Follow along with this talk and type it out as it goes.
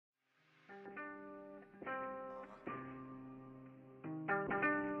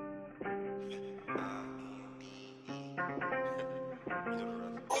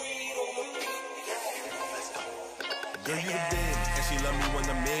And she love me when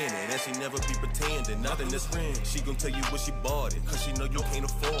I'm in it, and she never be pretending. Nothing is real. She gon' tell you what she bought it, cause she know you can't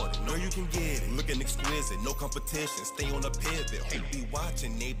afford it. Know you can get it. Looking exquisite, no competition. Stay on the pivot. Hope be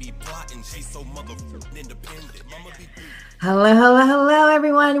watching, they be plotting. She's so motherfucking independent. Mama be Hello, hello, hello,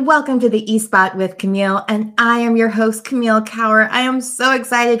 everyone. Welcome to the E-Spot with Camille, and I am your host, Camille Cower. I am so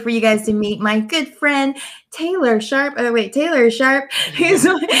excited for you guys to meet my good friend, Taylor Sharp. Taylor Sharp, who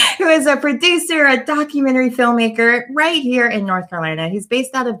is a producer, a documentary filmmaker right here in North Carolina. He's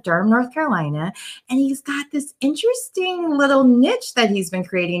based out of Durham, North Carolina, and he's got this interesting little niche that he's been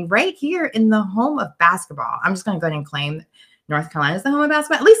creating right here in the home of basketball. I'm just going to go ahead and claim North Carolina is the home of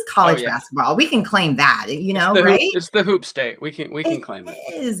basketball, at least college basketball. We can claim that, right? It's the hoop state. We can claim it.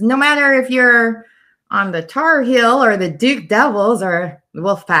 It is. No matter if you're on the Tar Heel or the Duke Devils or the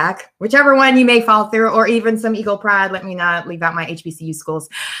Wolfpack, whichever one you may fall through, or even some Eagle Pride. Let me not leave out my HBCU schools.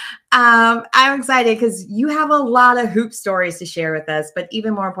 I'm excited because you have a lot of hoop stories to share with us. But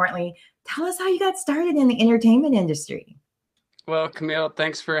even more importantly, tell us how you got started in the entertainment industry. Well, Camille,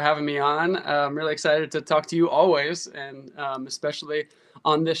 thanks for having me on. I'm really excited to talk to you always, and especially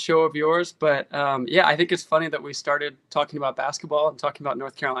on this show of yours. But yeah, I think it's funny that we started talking about basketball and talking about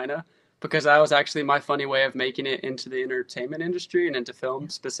North Carolina, because that was actually my funny way of making it into the entertainment industry and into film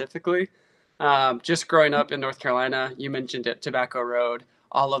specifically. Just growing up in North Carolina, you mentioned it, Tobacco Road,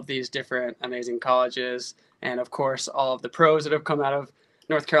 all of these different amazing colleges, and of course, all of the pros that have come out of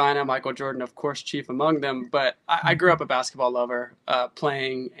North Carolina, Michael Jordan, of course, chief among them. But I grew up a basketball lover,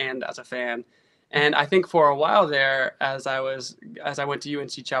 playing and as a fan. And I think for a while there, as I went to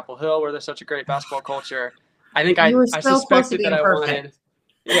UNC Chapel Hill, where there's such a great basketball culture, I think I suspected that I wanted.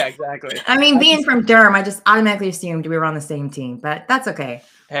 Yeah, exactly. I mean, being from Durham, I just automatically assumed we were on the same team, but that's okay.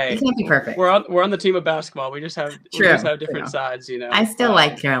 Hey, you can't be perfect. We're on the team of basketball. We just have different sides, I still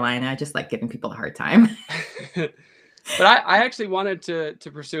like Carolina. I just like giving people a hard time. But I actually wanted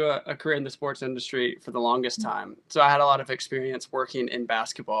to pursue a career in the sports industry for the longest time. So I had a lot of experience working in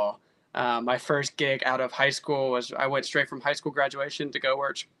basketball. My first gig out of high school was I went straight from high school graduation to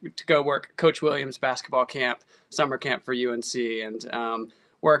go work Coach Williams' basketball camp, summer camp for UNC, and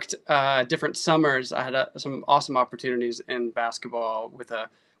worked different summers. I had some awesome opportunities in basketball with a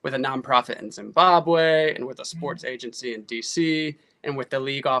nonprofit in Zimbabwe, and with a sports agency in DC, and with the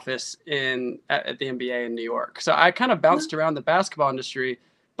league office at the NBA in New York. So I kind of bounced around the basketball industry,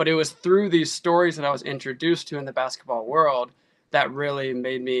 but it was through these stories that I was introduced to in the basketball world that really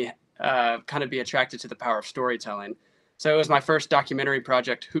made me kind of be attracted to the power of storytelling. So it was my first documentary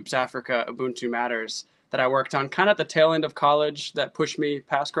project, Hoops Africa, Ubuntu Matters, that I worked on kind of at the tail end of college that pushed me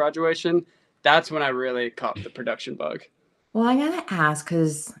past graduation. That's when I really caught the production bug. Well, I got to ask,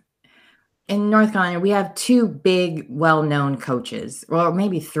 because in North Carolina, we have two big, well-known coaches, or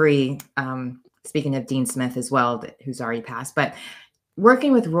maybe three. Speaking of Dean Smith as well, who's already passed. But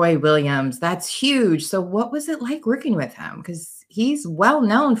working with Roy Williams, that's huge. So what was it like working with him? Because he's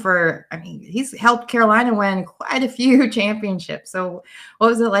well-known for, he's helped Carolina win quite a few championships. So what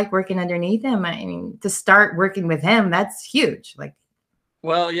was it like working underneath him? To start working with him, that's huge.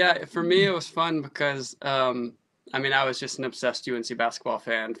 Well, yeah, for me, it was fun because I was just an obsessed UNC basketball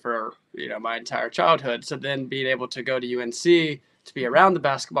fan for, my entire childhood. So then being able to go to UNC to be around the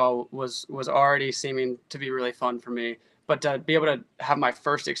basketball was already seeming to be really fun for me. But to be able to have my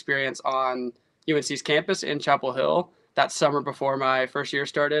first experience on UNC's campus in Chapel Hill that summer before my first year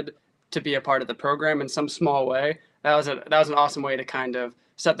started, to be a part of the program in some small way, that was an awesome way to kind of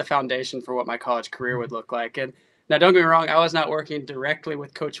set the foundation for what my college career would look like. And now, don't get me wrong, I was not working directly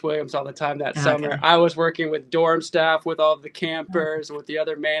with Coach Williams all the time that summer. I was working with dorm staff, with all of the campers, with the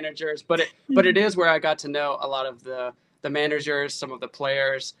other managers. But it is where I got to know a lot of the managers, some of the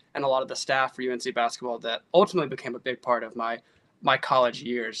players, and a lot of the staff for UNC basketball that ultimately became a big part of my college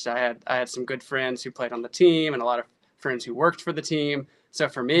years. I had some good friends who played on the team and a lot of friends who worked for the team. So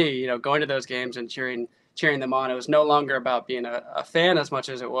for me, going to those games and cheering them on, it was no longer about being a fan as much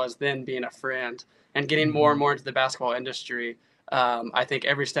as it was then being a friend. And getting more and more into the basketball industry, I think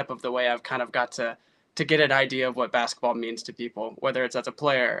every step of the way I've kind of got to get an idea of what basketball means to people, whether it's as a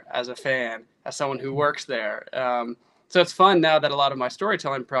player, as a fan, as someone who works there. So it's fun now that a lot of my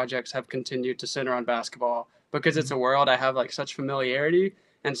storytelling projects have continued to center on basketball, because it's a world I have such familiarity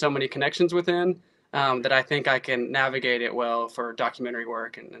and so many connections within, that I think I can navigate it well for documentary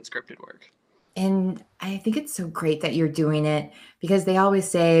work and scripted work. And I think it's so great that you're doing it, because they always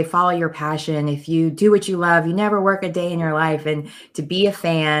say, follow your passion. If you do what you love, you never work a day in your life. And to be a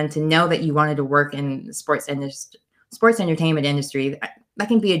fan, to know that you wanted to work in the sports entertainment industry, that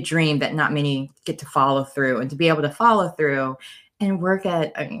can be a dream that not many get to follow through. And to be able to follow through and work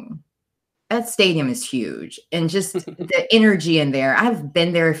at, that stadium is huge, and just the energy in there. I've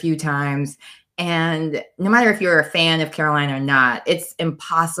been there a few times, and no matter if you're a fan of Carolina or not, it's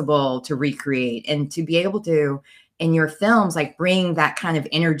impossible to recreate, and to be able to in your films like bring that kind of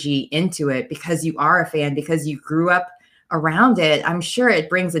energy into it because you are a fan, because you grew up around it. I'm sure it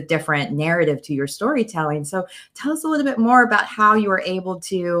brings a different narrative to your storytelling. So tell us a little bit more about how you were able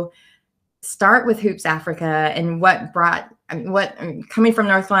to start with Hoops Africa, and what brought, coming from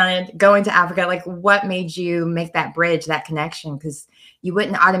North Carolina, going to Africa, like what made you make that bridge, that connection? Because you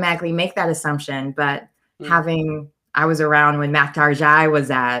wouldn't automatically make that assumption, but I was around when Mac Tarjai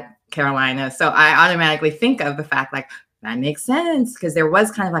was at Carolina, so I automatically think of the fact like that makes sense, because there was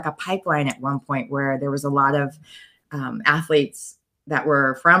kind of like a pipeline at one point where there was a lot of athletes that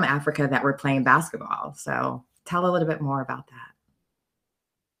were from Africa that were playing basketball. So tell a little bit more about that.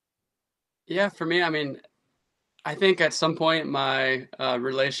 Yeah, for me, I mean, I think at some point my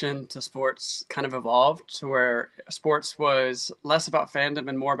relation to sports kind of evolved to where sports was less about fandom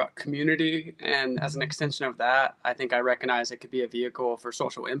and more about community. And as an extension of that, I think I recognized it could be a vehicle for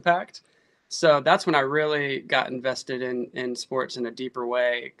social impact. So that's when I really got invested in sports in a deeper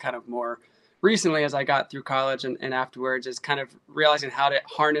way, kind of more recently as I got through college and afterwards, is kind of realizing how to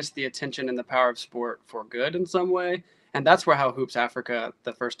harness the attention and the power of sport for good in some way. And that's where How Hoops Africa,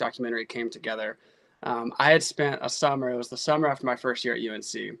 the first documentary, came together. I had spent a summer, it was the summer after my first year at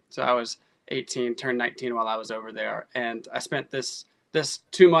UNC. So I was 18, turned 19 while I was over there. And I spent this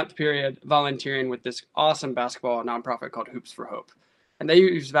 2-month period volunteering with this awesome basketball nonprofit called Hoops for Hope. And they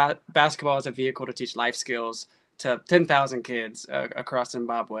use basketball as a vehicle to teach life skills to 10,000 kids across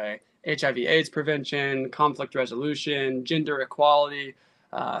Zimbabwe. HIV/AIDS prevention, conflict resolution, gender equality,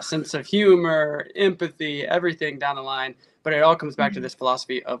 sense of humor, empathy, everything down the line. But it all comes back to this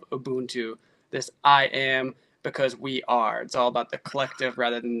philosophy of Ubuntu, this I am because we are. It's all about the collective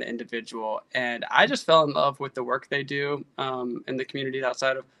rather than the individual. And I just fell in love with the work they do in the communities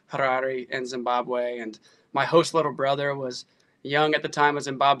outside of Harare and Zimbabwe. And my host little brother was young at the time of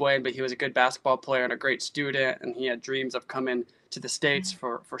Zimbabwe, but he was a good basketball player and a great student. And he had dreams of coming to the States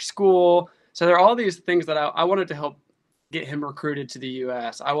for school. So there are all these things that I wanted to help get him recruited to the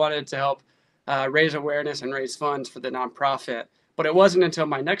U.S. I wanted to help raise awareness and raise funds for the nonprofit. But it wasn't until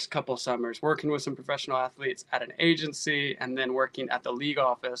my next couple summers, working with some professional athletes at an agency and then working at the league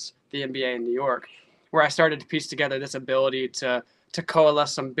office, the NBA in New York, where I started to piece together this ability to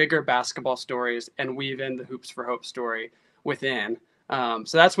coalesce some bigger basketball stories and weave in the Hoops for Hope story within.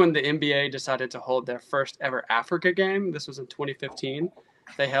 So that's when the NBA decided to hold their first ever Africa game. This was in 2015.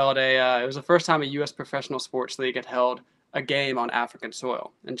 They held it was the first time a U.S. professional sports league had held a game on African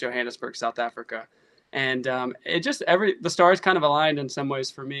soil in Johannesburg, South Africa. And it just the stars kind of aligned in some ways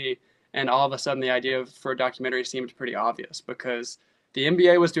for me. And all of a sudden the idea for a documentary seemed pretty obvious because the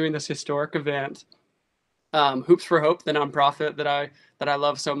NBA was doing this historic event. Hoops for Hope, the nonprofit that I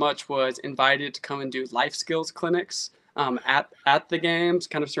love so much, was invited to come and do life skills clinics at the games,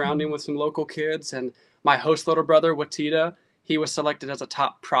 kind of surrounding with some local kids. And my host little brother, Watita, he was selected as a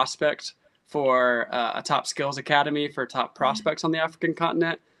top prospect for a top skills academy for top prospects on the African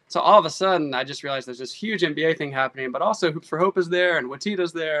continent. So all of a sudden, I just realized there's this huge NBA thing happening, but also Hoops for Hope is there and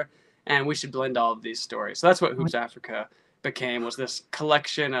Watita's there, and we should blend all of these stories. So that's what Hoops Africa became, was this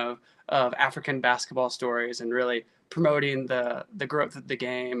collection of African basketball stories and really promoting the growth of the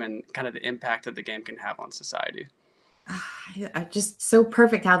game and kind of the impact that the game can have on society. Just so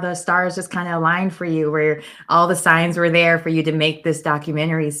perfect how the stars just kind of aligned for you, where all the signs were there for you to make this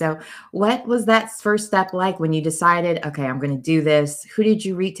documentary. So what was that first step like when you decided, okay, I'm going to do this? Who did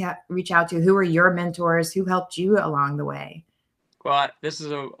you reach out to? Who were your mentors? Who helped you along the way? Well, this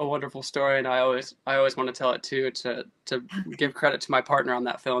is a wonderful story, and I always want to tell it too, to give credit to my partner on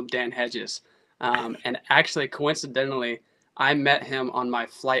that film, Dan Hedges. And actually, coincidentally, I met him on my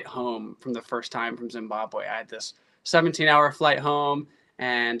flight home from the first time from Zimbabwe. I had this 17-hour flight home,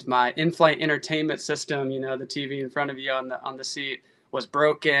 and my in-flight entertainment system, the TV in front of you on the seat, was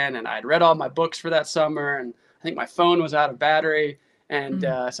broken, and I'd read all my books for that summer, and I think my phone was out of battery, and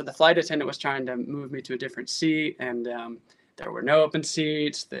so the flight attendant was trying to move me to a different seat, and there were no open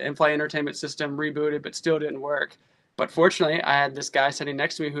seats. The in-flight entertainment system rebooted, but still didn't work. But fortunately, I had this guy sitting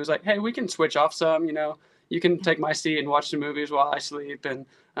next to me who was like, hey, we can switch off some, you can take my seat and watch the movies while I sleep, and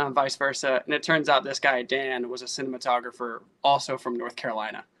vice versa. And it turns out this guy, Dan, was a cinematographer also from North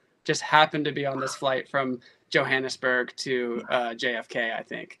Carolina. Just happened to be on this flight from Johannesburg to JFK, I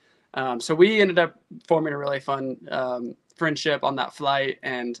think. So we ended up forming a really fun friendship on that flight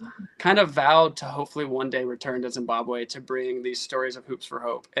and kind of vowed to hopefully one day return to Zimbabwe to bring these stories of Hoops for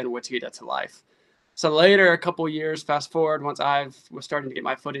Hope and Watita to life. So later, a couple years, fast forward, once I was starting to get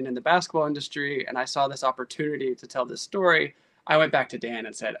my footing in the basketball industry and I saw this opportunity to tell this story, I went back to Dan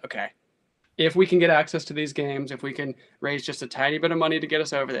and said, okay, if we can get access to these games, if we can raise just a tiny bit of money to get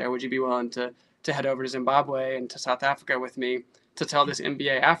us over there, would you be willing to head over to Zimbabwe and to South Africa with me to tell this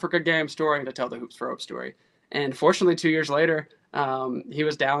NBA Africa game story and to tell the Hoops for Hope story? And fortunately, 2 years later, he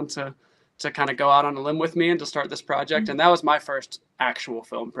was down to kind of go out on a limb with me and to start this project. And that was my first actual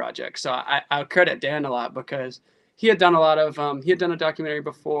film project. So I credit Dan a lot because he had done a lot of, he had done a documentary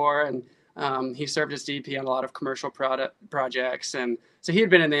before, and he served as DP on a lot of commercial projects. And so he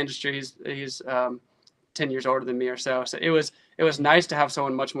had been in the industry. He's 10 years older than me or so. So it was nice to have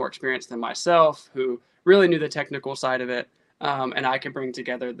someone much more experienced than myself who really knew the technical side of it. And I could bring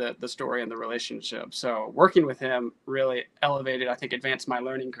together the story and the relationship. So working with him really elevated, I think, advanced my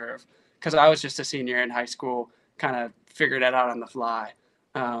learning curve, because I was just a senior in high school, kind of figured that out on the fly.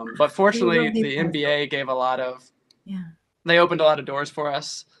 But fortunately, the NBA gave a lot of, they opened a lot of doors for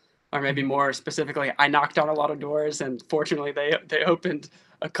us, or maybe more specifically, I knocked on a lot of doors, and fortunately, they opened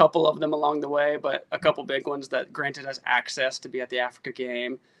a couple of them along the way, but a couple big ones that granted us access to be at the Africa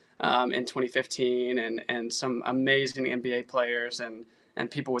game in 2015, and some amazing NBA players and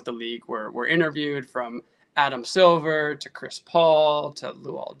people with the league were interviewed, from Adam Silver to Chris Paul to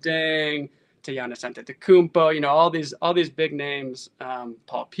Luol Deng to Giannis Antetokounmpo, all these big names,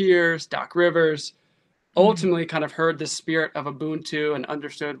 Paul Pierce, Doc Rivers, ultimately kind of heard the spirit of Ubuntu and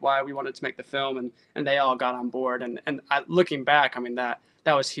understood why we wanted to make the film, and they all got on board. And looking back, I mean, that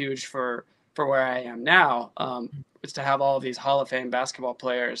was huge for where I am now, is to have all of these Hall of Fame basketball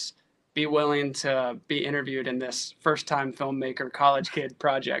players be willing to be interviewed in this first-time filmmaker college kid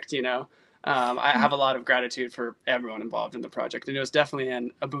project. I have a lot of gratitude for everyone involved in the project, and it was definitely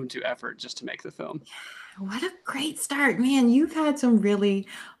an Ubuntu effort just to make the film. What a great start, man. You've had some really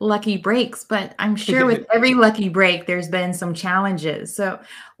lucky breaks, but I'm sure with every lucky break, there's been some challenges. So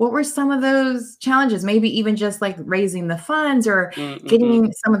what were some of those challenges? Maybe even just like raising the funds or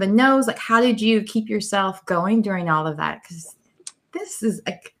getting some of the no's. Like, how did you keep yourself going during all of that? Because this is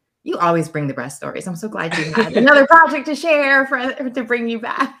like, you always bring the best stories. I'm so glad you had another project to share to bring you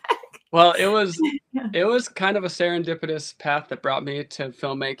back. Well, it was kind of a serendipitous path that brought me to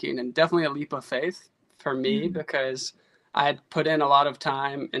filmmaking, and definitely a leap of faith for me, because I had put in a lot of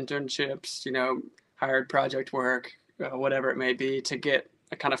time, internships, hired project work, whatever it may be, to get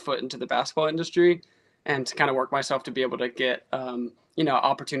a kind of foot into the basketball industry and to kind of work myself to be able to get,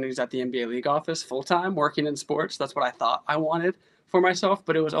 opportunities at the NBA league office full-time working in sports. That's what I thought I wanted for myself.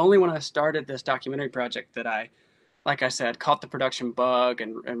 But it was only when I started this documentary project that I, like I said, caught the production bug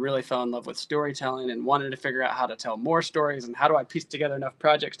and really fell in love with storytelling and wanted to figure out how to tell more stories and how do I piece together enough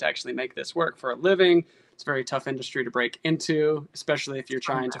projects to actually make this work for a living. It's a very tough industry to break into, especially if you're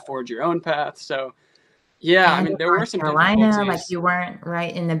trying to forge your own path. So, yeah, I mean, there were some difficulties. Like, you weren't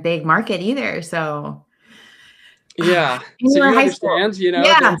right in the big market either, so. Yeah, so you understand,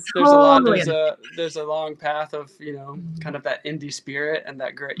 there's a long path of, kind of that indie spirit and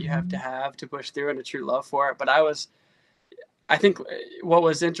that grit you have to push through, and a true love for it. But I think what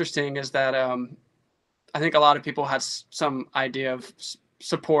was interesting is that I think a lot of people had some idea of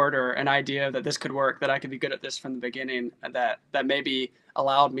support or an idea that this could work, that I could be good at this from the beginning, and that maybe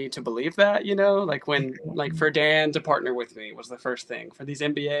allowed me to believe that, like for Dan to partner with me was the first thing, for these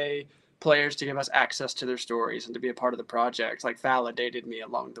NBA players to give us access to their stories and to be a part of the project, like, validated me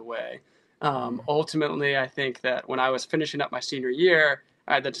along the way. Ultimately, I think that when I was finishing up my senior year,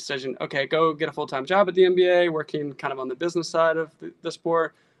 I had the decision, okay, go get a full-time job at the NBA, working kind of on the business side of the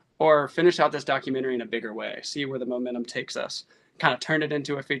sport, or finish out this documentary in a bigger way, see where the momentum takes us, kind of turn it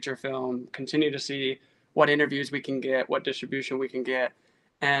into a feature film, continue to see what interviews we can get, what distribution we can get.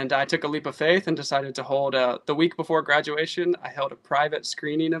 And I took a leap of faith and decided to hold the week before graduation, I held a private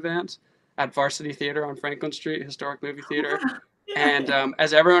screening event at Varsity Theater on Franklin Street, historic movie theater. And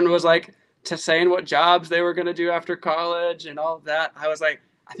as everyone was like saying what jobs they were going to do after college and all of that, I was like,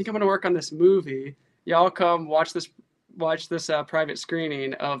 I think I'm going to work on this movie. Y'all come watch this private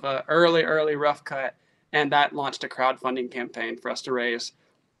screening of an early rough cut. And that launched a crowdfunding campaign for us to raise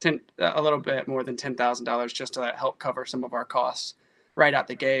a little bit more than $10,000 just to help cover some of our costs right out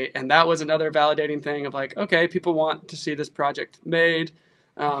the gate. And that was another validating thing of like, okay, people want to see this project made.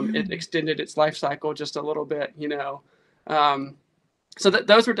 It extended its life cycle just a little bit, so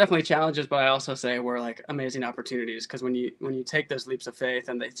those were definitely challenges, but I also say were like amazing opportunities, because when you take those leaps of faith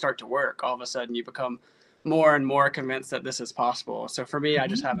and they start to work, all of a sudden you become more and more convinced that this is possible. So for me, I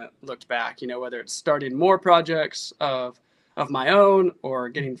just haven't looked back, whether it's starting more projects of my own or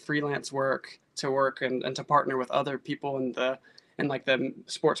getting freelance work and to partner with other people in in like the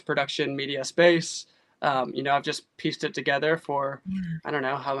sports production media space. You know, I've just pieced it together for, I don't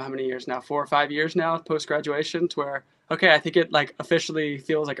know how many years now, 4 or 5 years now, post graduation, to where, okay, I think it like officially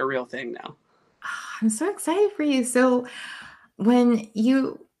feels like a real thing now. I'm so excited for you. So when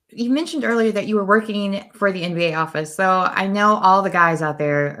you mentioned earlier that you were working for the NBA office, so I know all the guys out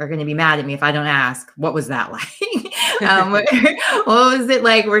there are going to be mad at me if I don't ask, what was that like? What was it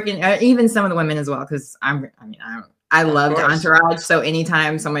like working? Even some of the women as well, because I Of loved course. Entourage. So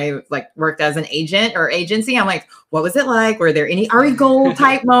anytime somebody like worked as an agent or agency, I'm like, what was it like? Were there any Ari Gold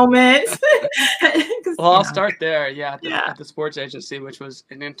type moments? 'Cause, Well, I'll start there. Yeah, yeah. at the sports agency, which was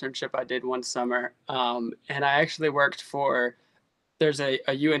an internship I did one summer. And I actually worked for, there's a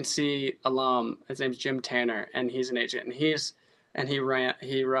UNC alum. His name's Jim Tanner, and he's an agent, and he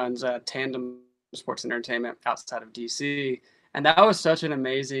runs Tandem Sports and Entertainment outside of DC. And that was such an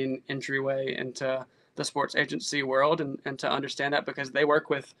amazing entryway into the sports agency world, and to understand that, because they work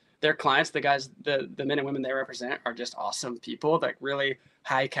with their clients, the guys, the men and women they represent are just awesome people, like really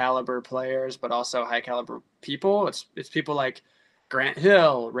high caliber players, but also high caliber people. It's people like Grant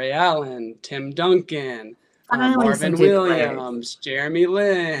Hill, Ray Allen, Tim Duncan, Finally, some Marvin Duke players. Williams, Jeremy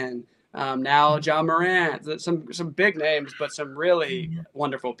Lin, now John Morant. Some big names, but some really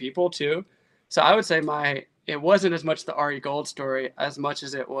wonderful people too. So I would say it wasn't as much the Ari Gold story as much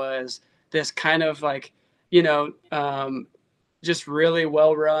as it was this kind of like, you know, just really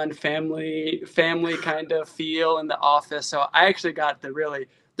well run family kind of feel in the office. So I actually got the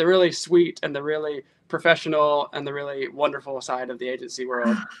really sweet and the really professional and the really wonderful side of the agency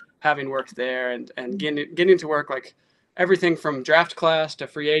world, having worked there, and getting to work like everything from draft class to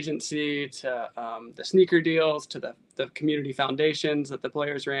free agency to the sneaker deals to the community foundations that the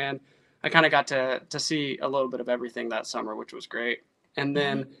players ran. I kind of got to see a little bit of everything that summer, which was great. And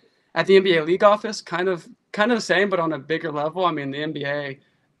then at the NBA league office, kind of the same, but on a bigger level. I mean, the NBA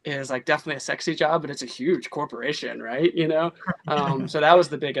is like definitely a sexy job, but it's a huge corporation, right? You know, so that was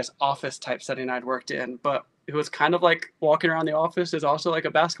the biggest office type setting I'd worked in. But it was kind of like walking around the office is also like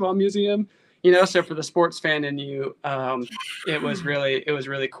a basketball museum, you know. So for the sports fan in you, it was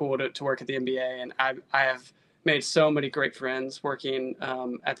really cool to work at the NBA, and I have made so many great friends working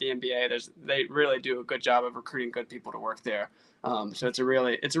at the NBA. They really do a good job of recruiting good people to work there. So it's a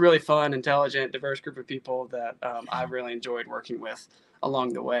really fun, intelligent, diverse group of people that I've really enjoyed working with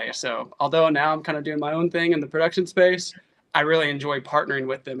along the way. So although now I'm kind of doing my own thing in the production space, I really enjoy partnering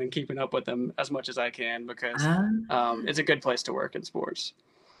with them and keeping up with them as much as I can, because it's a good place to work in sports.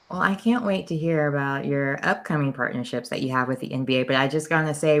 Well, I can't wait to hear about your upcoming partnerships that you have with the NBA. But I just going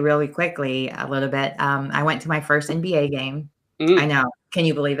to say really quickly a little bit. I went to my first NBA game. I know. Can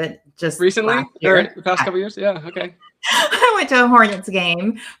you believe it? Just Recently, last or year. the past couple years? Yeah. Okay. I went to a Hornets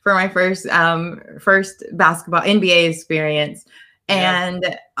game for my first basketball NBA experience.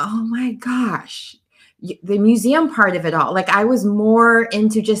 And oh my gosh, the museum part of it all. Like I was more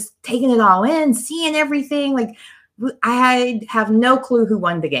into just taking it all in, seeing everything. Like I have no clue who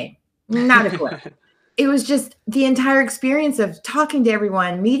won the game. Not a clue. It was just the entire experience of talking to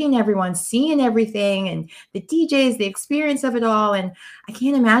everyone, meeting everyone, seeing everything, and the DJs, the experience of it all. And I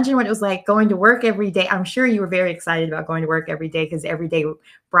can't imagine what it was like going to work every day. I'm sure you were very excited about going to work every day, because every day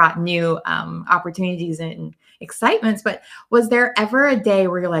brought new opportunities and excitements. But was there ever a day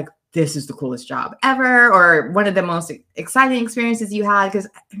where you're like, this is the coolest job ever, or one of the most exciting experiences you had? Because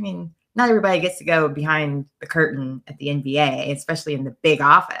I mean, not everybody gets to go behind the curtain at the NBA, especially in the big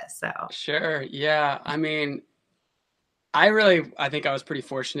office. So Sure. Yeah. I mean, I think I was pretty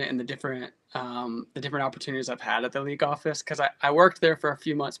fortunate in the different opportunities I've had at the league office, because I worked there for a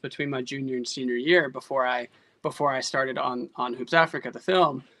few months between my junior and senior year before I started on Hoops Africa, the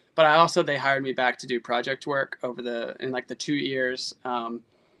film. But they hired me back to do project work in like the 2 years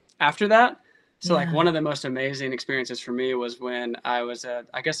after that. So like one of the most amazing experiences for me was when I was a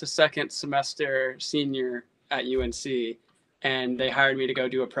second semester senior at UNC, and they hired me to go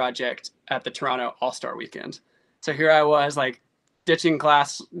do a project at the Toronto All-Star Weekend. So here I was like ditching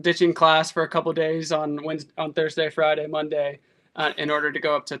class for a couple days on Thursday, Friday, Monday, in order to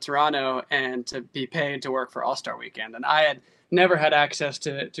go up to Toronto and to be paid to work for All-Star Weekend. And I had never had access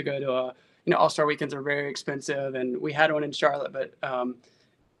to go to All-Star Weekends are very expensive, and we had one in Charlotte, but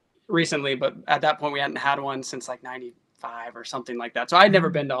recently, but at that point we hadn't had one since like 95 or something like that. So I'd never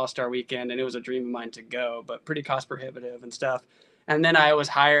been to All-Star Weekend, and it was a dream of mine to go, but pretty cost prohibitive and stuff. And then I was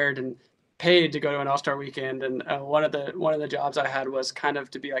hired and paid to go to an All-Star Weekend, and one of the jobs I had was kind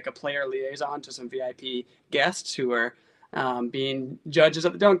of to be like a player liaison to some VIP guests who were being judges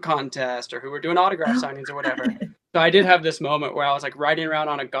at the dunk contest, or who were doing autograph signings or whatever. So I did have this moment where I was like riding around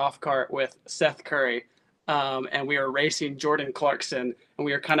on a golf cart with Seth Curry and we were racing Jordan Clarkson, and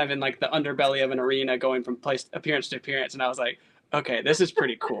we were kind of in like the underbelly of an arena going from place appearance to appearance. And I was like, okay, this is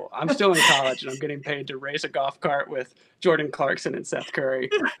pretty cool. I'm still in college and I'm getting paid to race a golf cart with Jordan Clarkson and Seth Curry.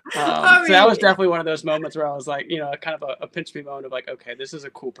 I So that was mean, definitely one of those moments where I was like, kind of a pinch me moment of like, okay, this is a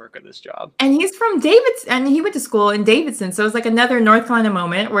cool perk of this job. and he's from Davidson, and he went to school in Davidson. So it's like another North Carolina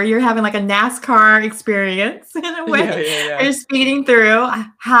moment where you're having like a NASCAR experience in a way. Yeah. You're speeding through.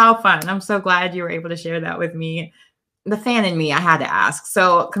 How fun. I'm so glad you were able to share that with me. The fan in me, I had to ask.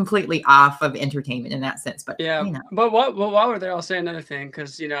 So completely off of entertainment in that sense. But, Yeah, but while we're there, I'll say another thing,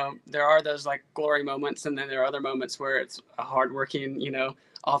 because there are those like glory moments, and then there are other moments where it's a hardworking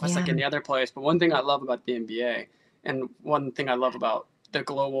office like Yeah. any other place. But one thing I love about the NBA, and one thing I love about the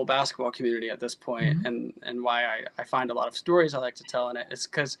global basketball community at this point, Mhm. and why I find a lot of stories I like to tell in it, is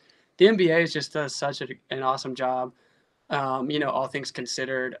because the NBA just does such an awesome job, all things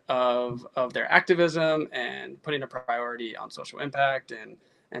considered, of their activism and putting a priority on social impact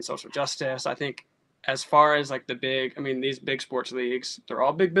and social justice. I think as far as like these big sports leagues, they're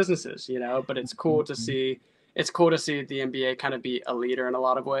all big businesses, but it's cool to see the NBA kind of be a leader in a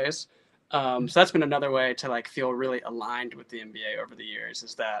lot of ways. So that's been another way to like feel really aligned with the NBA over the years,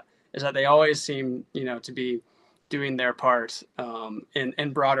 is that they always seem, to be doing their part,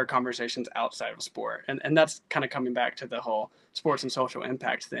 in broader conversations outside of sport. And that's kind of coming back to the whole sports and social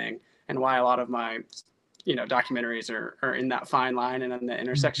impact thing, and why a lot of my, documentaries are in that fine line and in the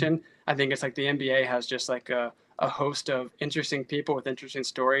intersection. I think it's like the NBA has just like a host of interesting people with interesting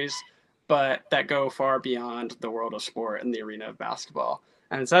stories, but that go far beyond the world of sport and the arena of basketball.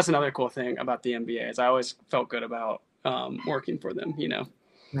 And so that's another cool thing about the NBA, is I always felt good about working for them.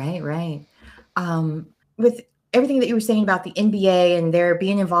 Right. With everything that you were saying about the NBA and their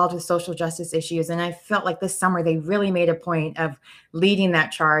being involved with social justice issues, and I felt like this summer they really made a point of leading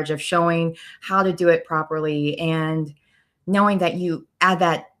that charge of showing how to do it properly, and knowing that you add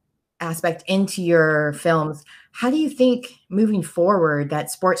that aspect into your films. How do you think moving forward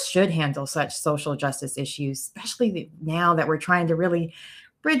that sports should handle such social justice issues, especially now that we're trying to really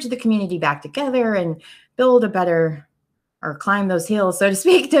bridge the community back together and build a better, or climb those hills, so to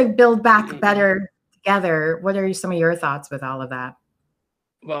speak, to build back better together? What are some of your thoughts with all of that?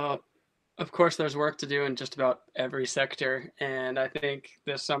 Well, of course, there's work to do in just about every sector. And I think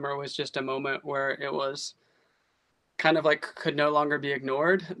this summer was just a moment where it was kind of like could no longer be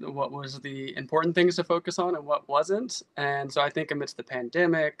ignored. What was the important things to focus on and what wasn't. And so I think amidst the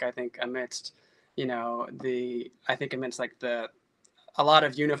pandemic, I think amidst, like a lot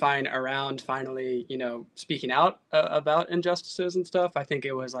of unifying around finally, speaking out about injustices and stuff. I think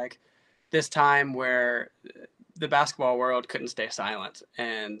it was like this time where the basketball world couldn't stay silent,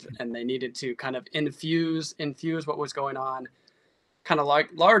 and they needed to kind of infuse what was going on, kind of like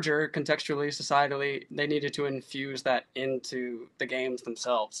larger contextually, societally. They needed to infuse that into the games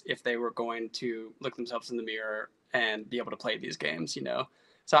themselves if they were going to look themselves in the mirror and be able to play these games.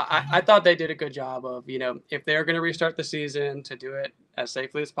 So I thought they did a good job of, if they're going to restart the season, to do it as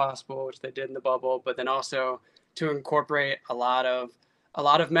safely as possible, which they did in the bubble, but then also to incorporate a lot of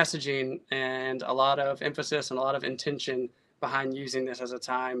messaging and a lot of emphasis and a lot of intention behind using this as a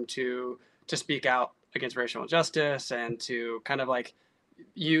time to speak out against racial injustice, and to kind of like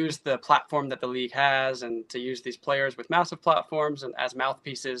use the platform that the league has, and to use these players with massive platforms and as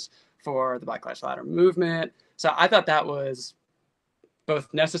mouthpieces for the Black Lives Matter movement. So I thought that was both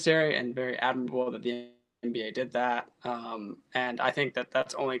necessary and very admirable that the NBA did that. And I think that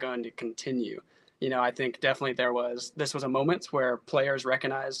that's only going to continue. I think definitely this was a moment where players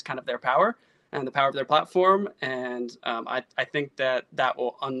recognized kind of their power and the power of their platform. And I think that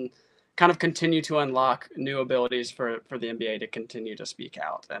will kind of continue to unlock new abilities for the NBA to continue to speak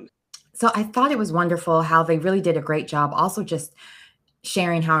out. And So I thought it was wonderful how they really did a great job also just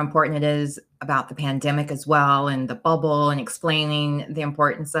sharing how important it is about the pandemic as well, and the bubble, and explaining the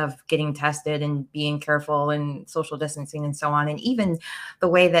importance of getting tested and being careful and social distancing and so on. And even the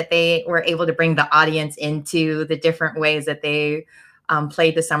way that they were able to bring the audience into the different ways that they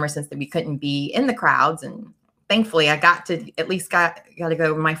played this summer, since that we couldn't be in the crowds. And thankfully I got to at least got to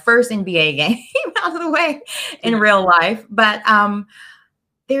go my first NBA game out of the way in real life. But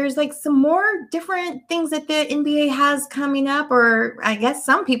there's like some more different things that the NBA has coming up, or I guess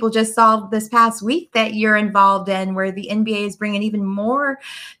some people just saw this past week that you're involved in, where the NBA is bringing even more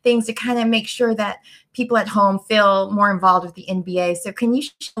things to kind of make sure that people at home feel more involved with the NBA. So can you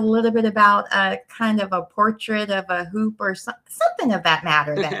share a little bit about a kind of a portrait of a hoop or something of that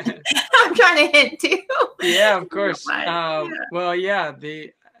matter that I'm trying to hint to? Yeah, of course. Yeah. Well, yeah,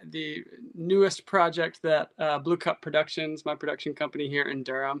 the newest project that Blue Cup Productions, my production company here in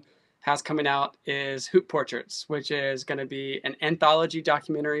Durham, has coming out is Hoop Portraits, which is going to be an anthology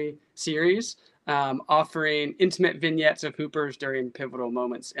documentary series offering intimate vignettes of hoopers during pivotal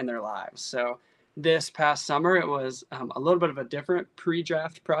moments in their lives. So this past summer, it was a little bit of a different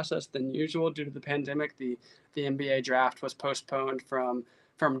pre-draft process than usual due to the pandemic. The NBA draft was postponed from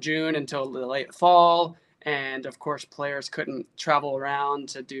June until the late fall. And of course, players couldn't travel around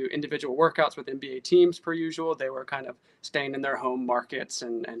to do individual workouts with NBA teams per usual. They were kind of staying in their home markets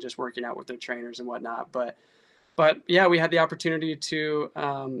and just working out with their trainers and whatnot. But yeah, we had the opportunity to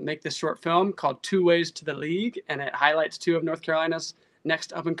make this short film called Two Ways to the League, and it highlights two of North Carolina's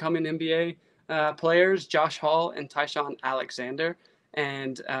next up-and-coming NBA players, Josh Hall and Tyshawn Alexander.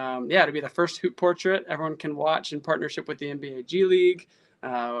 And yeah, to be the first hoop portrait everyone can watch in partnership with the NBA G League.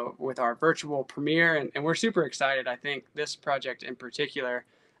 With our virtual premiere, and we're super excited. I think this project in particular,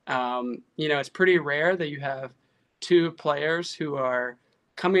 it's pretty rare that you have two players who are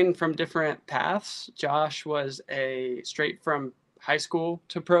coming from different paths. Josh was a straight from high school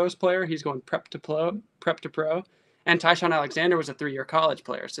to pros player. He's going prep to pro. And Tyshawn Alexander was a 3-year college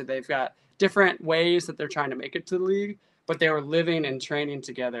player. So they've got different ways that they're trying to make it to the league, but they were living and training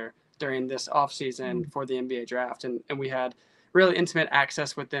together during this offseason for the NBA draft. And we had really intimate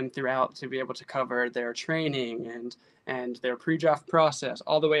access with them throughout to be able to cover their training and their pre-draft process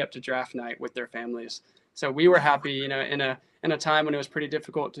all the way up to draft night with their families. So we were happy, in a time when it was pretty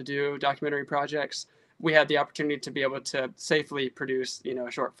difficult to do documentary projects, we had the opportunity to be able to safely produce,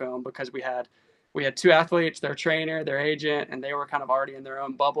 a short film because we had two athletes, their trainer, their agent, and they were kind of already in their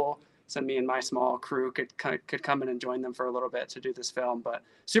own bubble. So me and my small crew could come in and join them for a little bit to do this film. But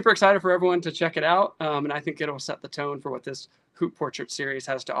super excited for everyone to check it out. And I think it'll set the tone for what this Hoop Portrait series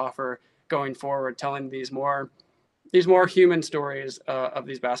has to offer going forward, telling these more human stories of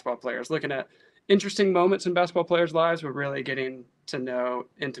these basketball players, looking at interesting moments in basketball players' lives, but really getting to know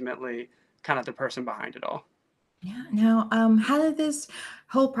intimately kind of the person behind it all. Yeah. Now, how did this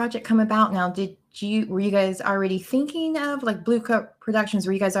whole project come about? Now, were you guys already thinking of, like, Blue Cup Productions?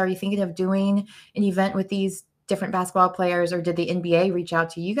 Were you guys already thinking of doing an event with these different basketball players, or did the NBA reach out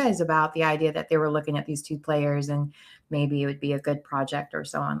to you guys about the idea that they were looking at these two players and maybe it would be a good project or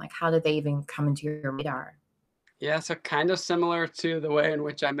so on? Like, how did they even come into your radar? Yeah, so kind of similar to the way in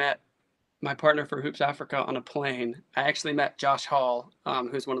which I met my partner for Hoops Africa on a plane. I actually met Josh Hall,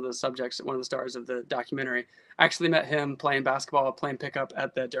 who's one of the stars of the documentary. I actually met him playing basketball, playing pickup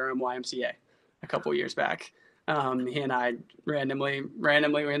at the Durham YMCA a couple years back. He and I randomly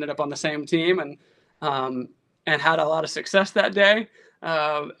we ended up on the same team and had a lot of success that day.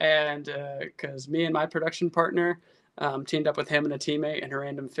 Because me and my production partner teamed up with him and a teammate in a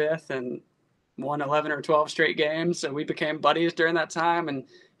random fifth and won 11 or 12 straight games. So we became buddies during that time. And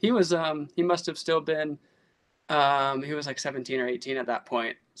he was, he must have still been, he was like 17 or 18 at that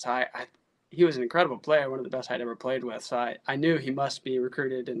point. So he was an incredible player, one of the best I'd ever played with. So I knew he must be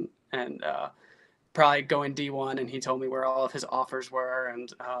recruited and probably going D1. And he told me where all of his offers were. And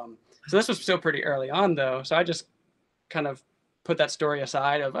so this was still pretty early on, though. So I just kind of put that story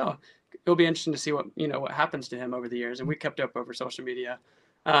aside of, it'll be interesting to see what happens to him over the years. And we kept up over social media.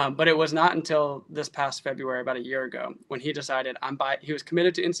 But it was not until this past February, about a year ago, when he decided he was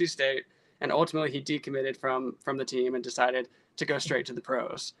committed to NC State, and ultimately he decommitted from the team and decided to go straight to the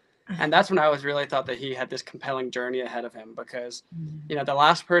pros. And that's when I really thought that he had this compelling journey ahead of him because, the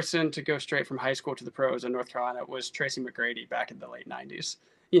last person to go straight from high school to the pros in North Carolina was Tracy McGrady back in the late 90s.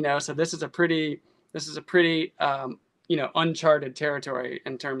 So this is a pretty uncharted territory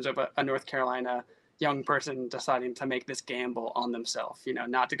in terms of a North Carolina young person deciding to make this gamble on themselves,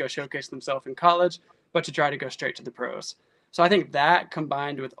 not to go showcase themselves in college, but to try to go straight to the pros. So I think that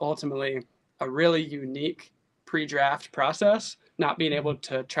combined with ultimately a really unique pre-draft process, not being able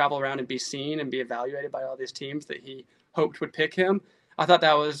to travel around and be seen and be evaluated by all these teams that he hoped would pick him, I thought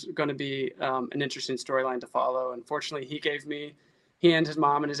that was going to be an interesting storyline to follow. Unfortunately, he and his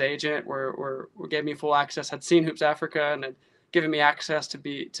mom and his agent gave me full access, had seen Hoops Africa and had given me access to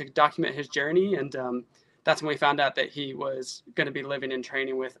document his journey. And that's when we found out that he was going to be living and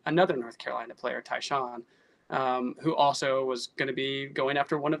training with another North Carolina player, Tyshawn, who also was going to be going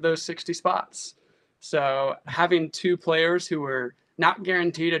after one of those 60 spots. So having two players who were not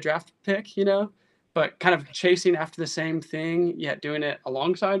guaranteed a draft pick, but kind of chasing after the same thing, yet doing it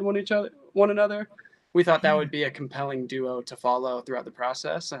alongside one another, we thought that would be a compelling duo to follow throughout the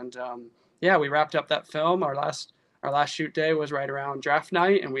process. And we wrapped up that film. Our last shoot day was right around draft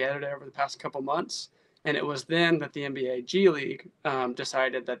night, and we edited it over the past couple months. And it was then that the NBA G League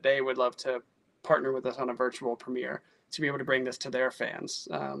decided that they would love to partner with us on a virtual premiere to be able to bring this to their fans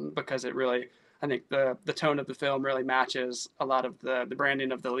because it really I think the tone of the film really matches a lot of the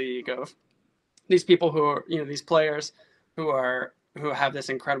branding of the league, of these people who are, these players who have this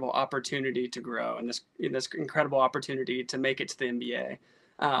incredible opportunity to grow, and this incredible opportunity to make it to the NBA.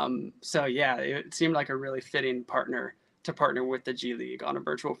 So yeah, it seemed like a really fitting partner to partner with the G League on a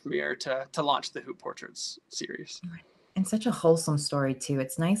virtual premiere to launch the Hoop Portraits series. And such a wholesome story too.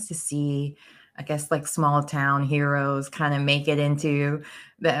 It's nice to see, I guess, like small town heroes kind of make it into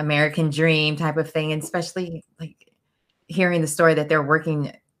the American dream type of thing. And especially like hearing the story that they're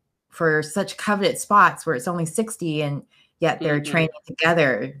working for such coveted spots where it's only 60, and yet they're training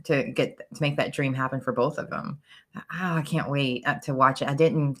together to make that dream happen for both of them. Oh, I can't wait to watch it. I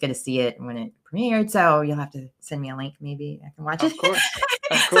didn't get to see it when it premiered, so you'll have to send me a link. Maybe I can watch it. Of course.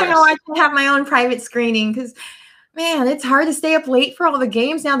 So I can watch it, have my own private screening, because man, it's hard to stay up late for all the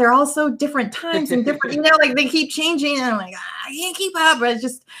games now. They're all so different times and different, like they keep changing. And I'm like, I can't keep up. But I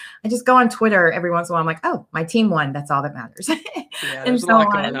just go on Twitter every once in a while. I'm like, oh, my team won. That's all that matters. Yeah, there's a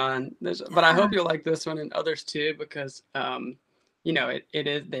lot going on. But I hope you'll like this one and others too, because it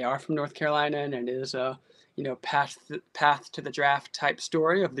is, they are from North Carolina, and it is a path to the draft type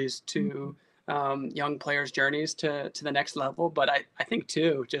story of these two young players' journeys to the next level. But I think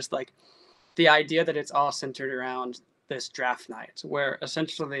too, just like the idea that it's all centered around this draft night, where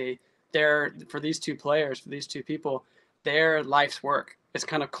essentially for these two players, for these two people, their life's work is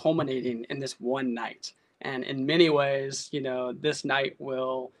kind of culminating in this one night. And in many ways, this night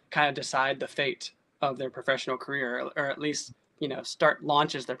will kind of decide the fate of their professional career, or at least,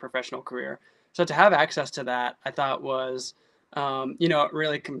 launches their professional career. So to have access to that, I thought was, a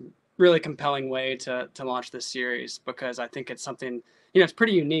really compelling way to launch this series, because I think it's something, it's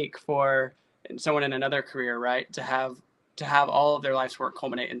pretty unique for someone in another career, right? To have all of their life's work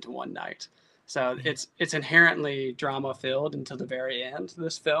culminate into one night. So it's inherently drama filled until the very end,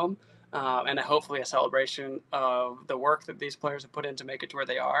 this film. And hopefully a celebration of the work that these players have put in to make it to where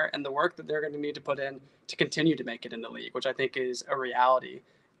they are, and the work that they're going to need to put in to continue to make it in the league, which I think is a reality,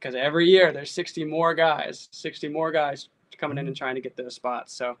 because every year there's 60 more guys coming in and trying to get those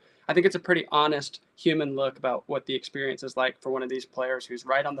spots. So I think it's a pretty honest human look about what the experience is like for one of these players who's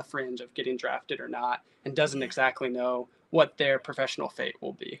right on the fringe of getting drafted or not, and doesn't exactly know what their professional fate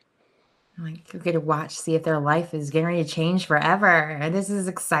will be. Like, you get to watch, see if their life is getting ready to change forever. This is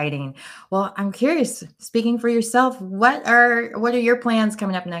exciting. Well, I'm curious, speaking for yourself, what are your plans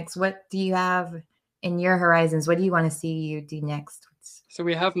coming up next? What do you have in your horizons? What do you want to see you do next? So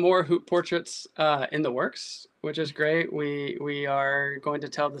we have more Hoop Portraits in the works, which is great. We are going to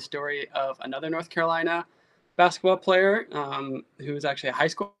tell the story of another North Carolina basketball player who is actually a high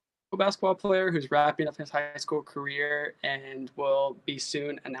school basketball player who's wrapping up his high school career and will be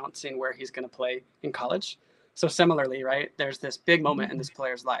soon announcing where he's going to play in college. So similarly, right, there's this big moment in this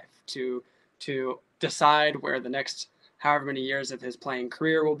player's life to decide where the next however many years of his playing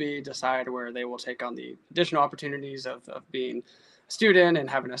career will be, decide where they will take on the additional opportunities of being a student and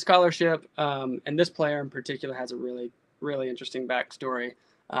having a scholarship. And this player in particular has a really, really interesting backstory.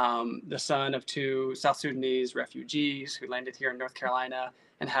 The son of two South Sudanese refugees who landed here in North Carolina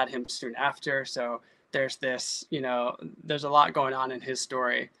and had him soon after. So there's this, there's a lot going on in his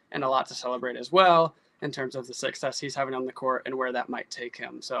story, and a lot to celebrate as well in terms of the success he's having on the court and where that might take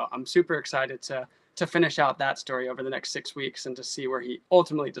him. So I'm super excited to finish out that story over the next 6 weeks and to see where he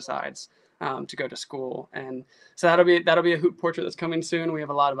ultimately decides to go to school. And so that'll be a Hoop Portrait that's coming soon. We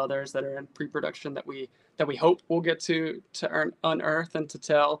have a lot of others that are in pre-production that we hope we'll get to unearth and to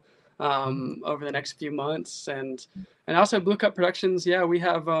tell over the next few months. And also Blue Cup Productions. Yeah, we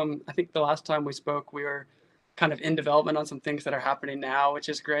have, I think the last time we spoke, we were kind of in development on some things that are happening now, which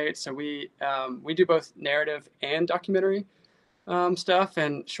is great. So we do both narrative and documentary stuff,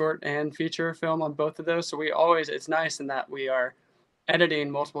 and short and feature film on both of those. So it's nice in that we are editing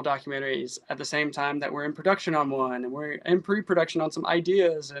multiple documentaries at the same time that we're in production on one, and we're in pre-production on some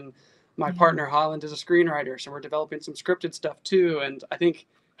ideas. And my partner Holland is a screenwriter, so we're developing some scripted stuff too. And I think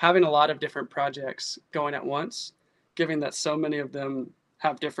having a lot of different projects going at once, given that so many of them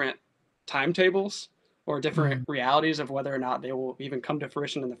have different timetables or different realities of whether or not they will even come to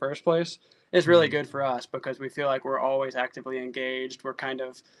fruition in the first place, is really good for us, because we feel like we're always actively engaged. We're kind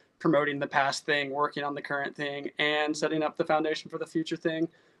of promoting the past thing, working on the current thing, and setting up the foundation for the future thing,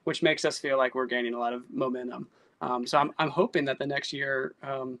 which makes us feel like we're gaining a lot of momentum. So I'm hoping that the next year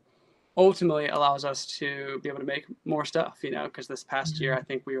ultimately allows us to be able to make more stuff, because this past year I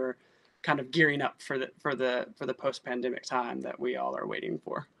think we were kind of gearing up for the post-pandemic time that we all are waiting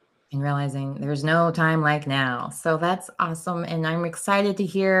for. and realizing there's no time like now. So that's awesome. And I'm excited to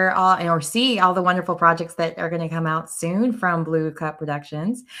hear all or see all the wonderful projects that are going to come out soon from Blue Cup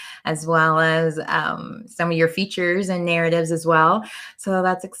Productions, as well as some of your features and narratives as well. So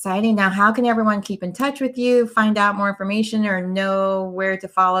that's exciting. Now, how can everyone keep in touch with you, find out more information, or know where to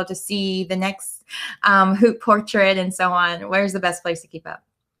follow to see the next hoop portrait and so on? Where's the best place to keep up?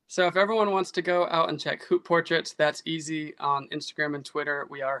 So if everyone wants to go out and check Hoop Portraits, that's easy. On Instagram and Twitter,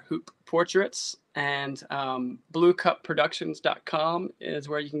 we are Hoop Portraits. And bluecupproductions.com is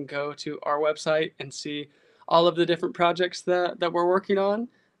where you can go to our website and see all of the different projects that we're working on.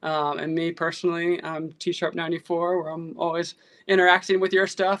 And me personally, I'm T-Sharp94, where I'm always interacting with your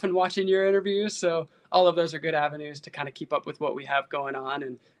stuff and watching your interviews. So all of those are good avenues to kind of keep up with what we have going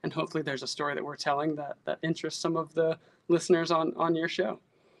on. And hopefully there's a story that we're telling that interests some of the listeners on your show.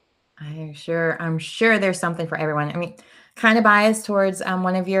 I'm sure there's something for everyone. I mean, kind of biased towards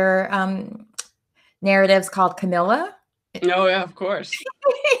one of your narratives called Camilla. Oh yeah, of course.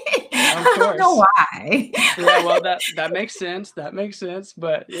 I don't know why. Yeah, well, that makes sense. That makes sense.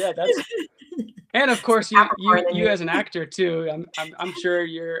 But yeah, that's. And of course, you as an actor too. I'm sure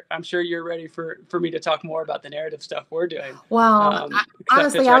you're ready for me to talk more about the narrative stuff we're doing. Well,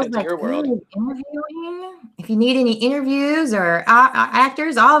 honestly, I was like, interviewing. If you need any interviews or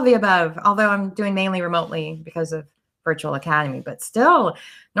actors, all of the above. Although I'm doing mainly remotely because of Virtual Academy, but still,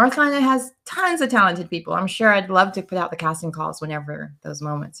 North Carolina has tons of talented people. I'm sure I'd love to put out the casting calls whenever those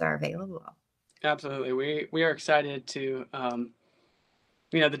moments are available. Absolutely, we are excited to.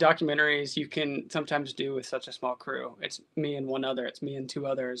 The documentaries you can sometimes do with such a small crew. It's me and one other. It's me and two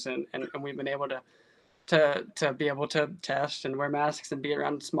others, and we've been able to be able to test and wear masks and be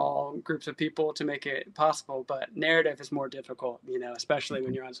around small groups of people to make it possible. But narrative is more difficult, especially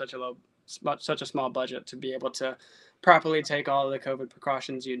when you're on such a small budget, to be able to properly take all of the COVID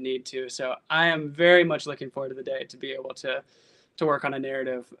precautions you need to. So I am very much looking forward to the day to be able to work on a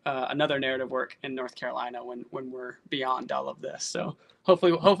narrative, another narrative work in North Carolina when we're beyond all of this. So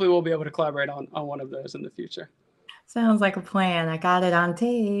hopefully we'll be able to collaborate on one of those in the future. Sounds like a plan. I got it on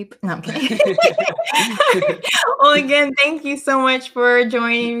tape. No, I'm kidding. Well, again, thank you so much for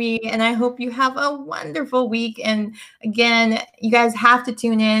joining me. And I hope you have a wonderful week. And again, you guys have to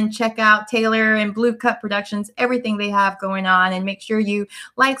tune in, check out Taylor and Blue Cup Productions, everything they have going on. And make sure you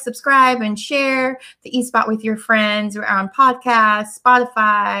like, subscribe, and share the eSpot with your friends. We're on podcasts,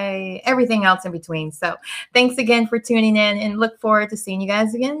 Spotify, everything else in between. So thanks again for tuning in and look forward to seeing you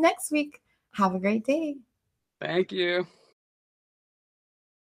guys again next week. Have a great day. Thank you.